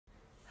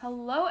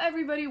Hello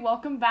everybody,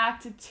 welcome back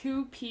to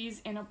Two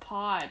Peas in a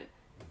Pod.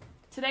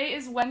 Today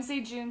is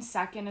Wednesday, June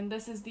 2nd, and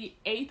this is the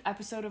 8th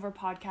episode of our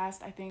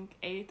podcast. I think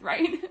 8th,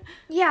 right?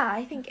 Yeah,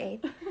 I think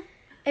 8th.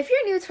 If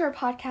you're new to our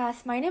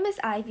podcast, my name is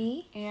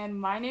Ivy. And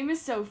my name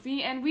is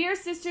Sophie, and we are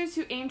sisters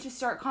who aim to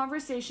start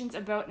conversations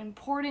about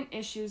important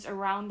issues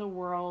around the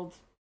world.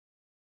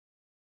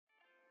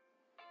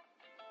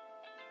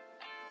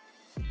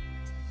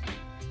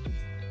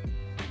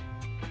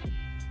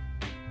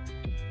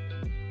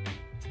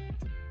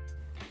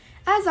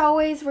 As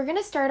always, we're going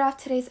to start off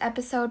today's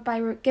episode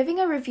by giving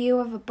a review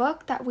of a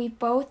book that we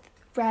both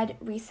read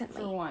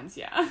recently. For once,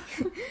 yeah.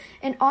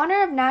 In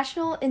honor of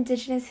National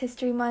Indigenous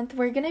History Month,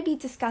 we're going to be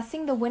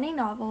discussing the winning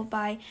novel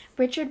by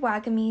Richard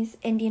Wagamese,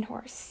 Indian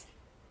Horse.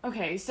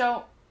 Okay,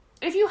 so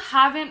if you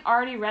haven't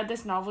already read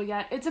this novel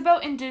yet, it's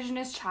about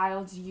Indigenous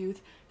child's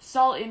youth,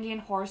 Saul Indian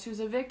Horse, who's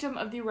a victim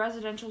of the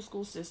residential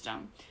school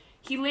system.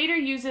 He later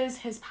uses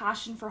his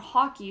passion for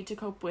hockey to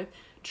cope with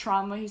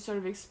trauma he sort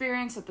of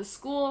experienced at the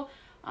school.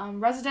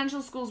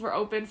 Residential schools were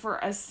open for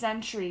a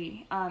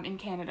century in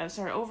Canada,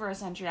 over a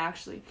century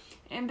actually,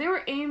 and they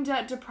were aimed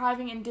at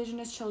depriving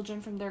Indigenous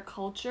children from their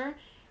culture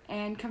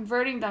and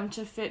converting them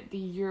to fit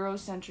the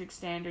Eurocentric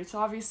standards. So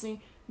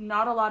obviously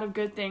not a lot of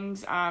good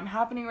things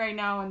happening right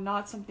now, and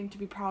not something to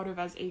be proud of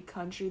as a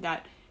country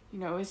that,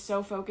 is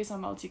so focused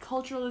on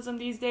multiculturalism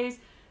these days.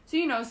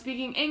 So,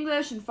 speaking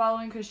English and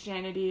following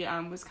Christianity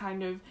was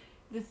kind of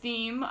the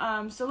theme.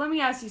 So let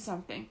me ask you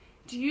something.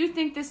 Do you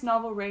think this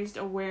novel raised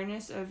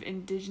awareness of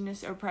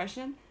Indigenous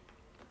oppression?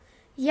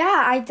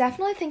 Yeah, I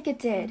definitely think it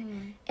did.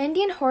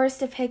 Indian Horse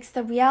depicts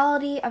the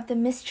reality of the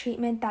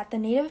mistreatment that the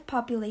Native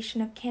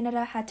population of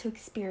Canada had to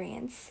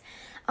experience.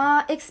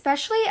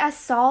 Especially as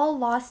Saul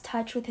lost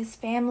touch with his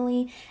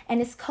family and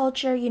his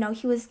culture,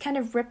 he was kind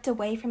of ripped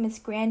away from his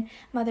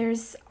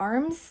grandmother's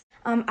arms.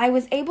 I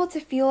was able to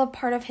feel a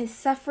part of his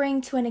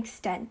suffering to an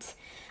extent.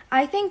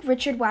 I think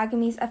Richard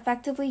Wagamese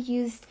effectively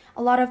used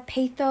a lot of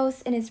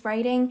pathos in his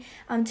writing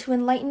to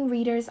enlighten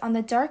readers on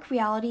the dark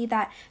reality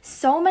that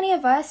so many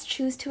of us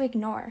choose to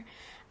ignore.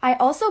 I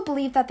also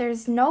believe that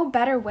there's no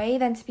better way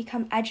than to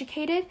become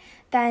educated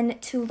than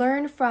to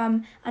learn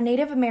from a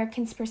Native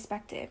American's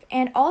perspective,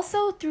 and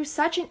also through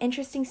such an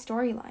interesting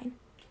storyline.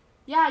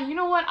 Yeah, you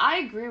know what? I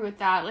agree with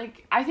that.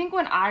 I think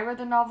when I read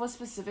the novel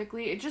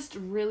specifically, it just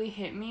really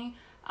hit me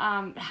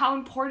how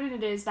important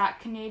it is that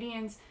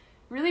Canadians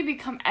really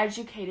become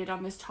educated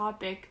on this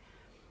topic.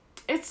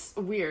 It's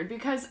weird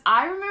because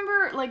I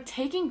remember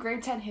taking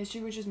grade 10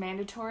 history, which is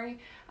mandatory,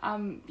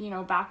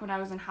 back when I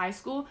was in high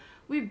school.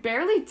 We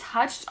barely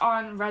touched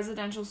on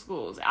residential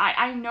schools.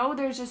 I know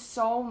there's just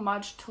so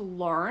much to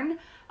learn,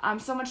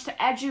 so much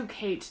to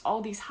educate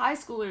all these high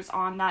schoolers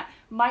on that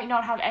might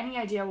not have any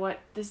idea what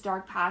this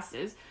dark past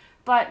is.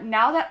 But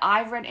now that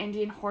I've read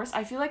Indian Horse,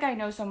 I feel like I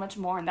know so much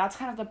more, and that's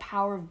kind of the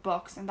power of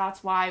books, and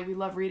that's why we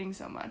love reading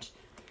so much.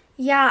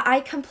 Yeah, I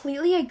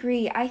completely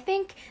agree. I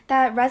think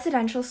that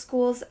residential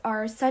schools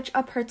are such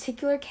a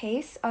particular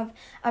case of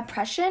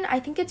oppression. I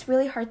think it's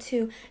really hard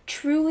to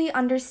truly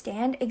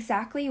understand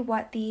exactly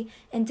what the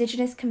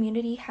Indigenous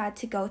community had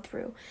to go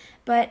through.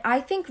 But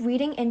I think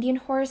reading Indian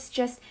Horse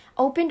just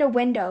opened a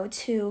window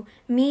to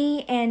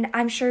me, and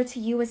I'm sure to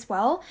you as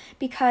well,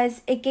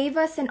 because it gave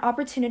us an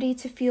opportunity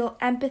to feel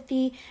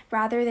empathy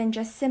rather than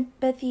just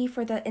sympathy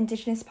for the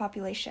Indigenous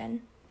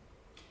population.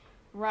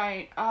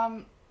 Right.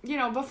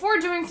 Before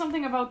doing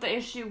something about the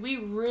issue, we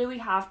really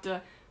have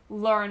to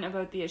learn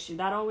about the issue.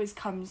 That always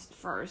comes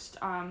first.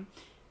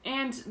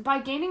 And by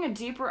gaining a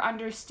deeper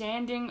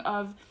understanding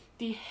of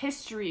the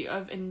history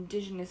of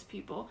Indigenous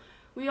people,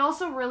 we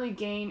also really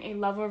gain a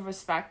level of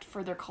respect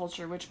for their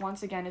culture, which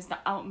once again is the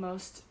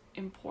utmost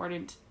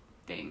important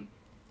thing.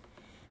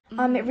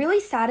 It really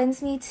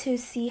saddens me to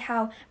see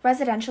how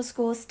residential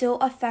schools still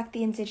affect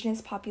the Indigenous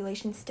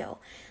population still.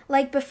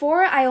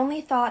 Before, I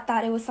only thought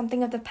that it was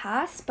something of the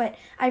past, but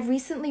I've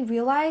recently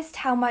realized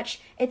how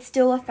much it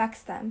still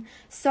affects them.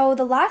 So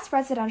the last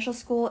residential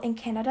school in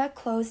Canada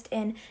closed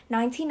in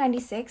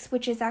 1996,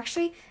 which is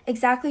actually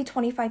exactly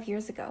 25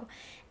 years ago.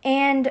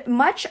 And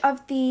much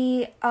of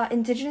the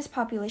Indigenous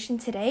population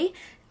today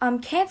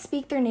can't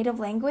speak their native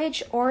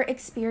language or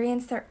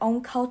experience their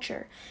own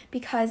culture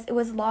because it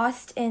was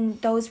lost in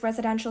those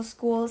residential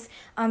schools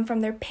from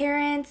their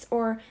parents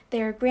or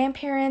their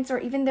grandparents or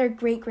even their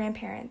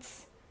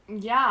great-grandparents.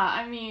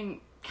 Yeah,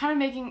 kind of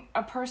making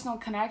a personal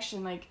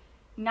connection,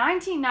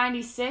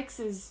 1996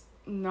 is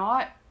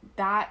not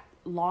that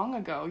long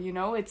ago,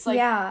 It's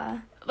yeah.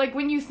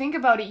 When you think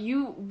about it,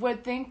 you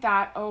would think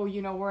that,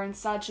 we're in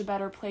such a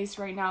better place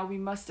right now. We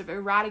must have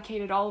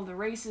eradicated all of the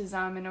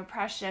racism and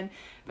oppression.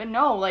 But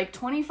no,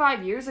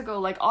 25 years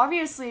ago,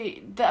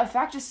 obviously the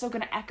effect is still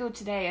going to echo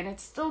today, and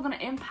it's still going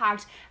to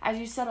impact, as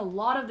you said, a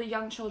lot of the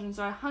young children.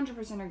 So I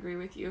 100% agree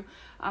with you.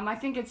 I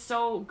think it's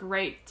so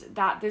great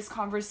that this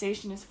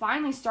conversation is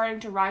finally starting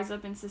to rise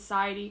up in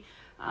society.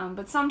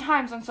 But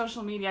sometimes on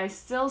social media, I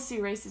still see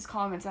racist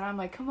comments, and I'm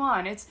like, come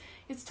on, it's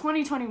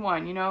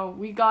 2021,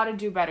 we gotta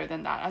do better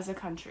than that as a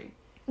country.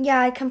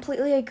 Yeah, I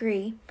completely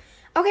agree.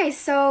 Okay,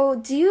 so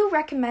do you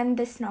recommend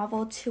this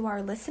novel to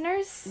our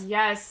listeners?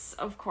 Yes,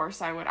 of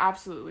course I would.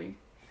 Absolutely.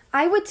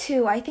 I would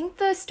too. I think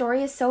the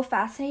story is so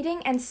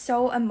fascinating and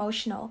so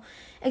emotional.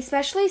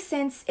 Especially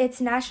since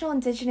it's National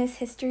Indigenous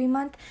History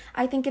Month,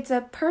 I think it's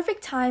a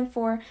perfect time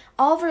for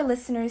all of our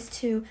listeners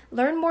to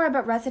learn more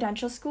about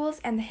residential schools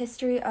and the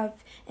history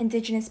of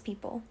Indigenous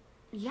people.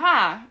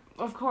 Yeah,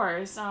 of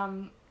course.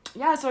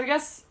 Yeah, so I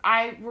guess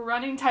we're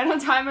running tight on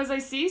time as I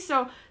see,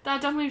 so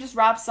that definitely just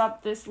wraps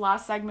up this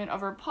last segment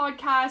of our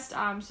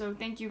podcast. So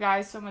thank you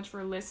guys so much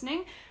for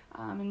listening.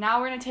 And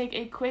now we're going to take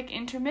a quick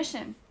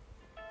intermission.